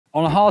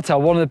On a hardtail,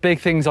 one of the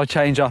big things I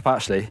change up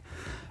actually,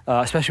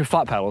 especially with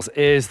flat pedals,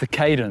 is the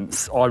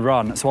cadence I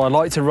run. So I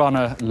like to run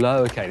a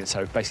lower cadence,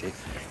 so basically,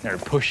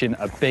 pushing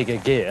a bigger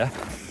gear.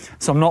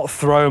 So I'm not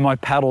throwing my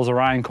pedals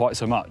around quite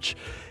so much.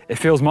 It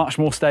feels much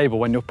more stable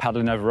when you're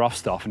pedaling over rough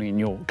stuff and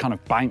you're kind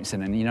of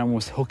bouncing and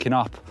almost hooking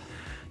up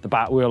the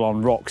back wheel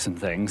on rocks and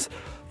things.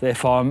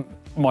 If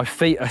my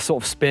feet are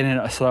sort of spinning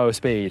at a slower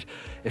speed,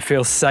 it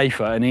feels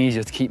safer and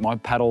easier to keep my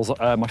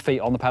feet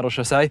on the pedal,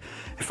 should I say.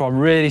 If I'm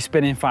really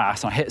spinning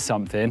fast and I hit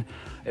something,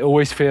 it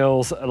always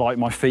feels like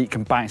my feet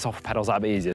can bounce off the pedals a bit easier.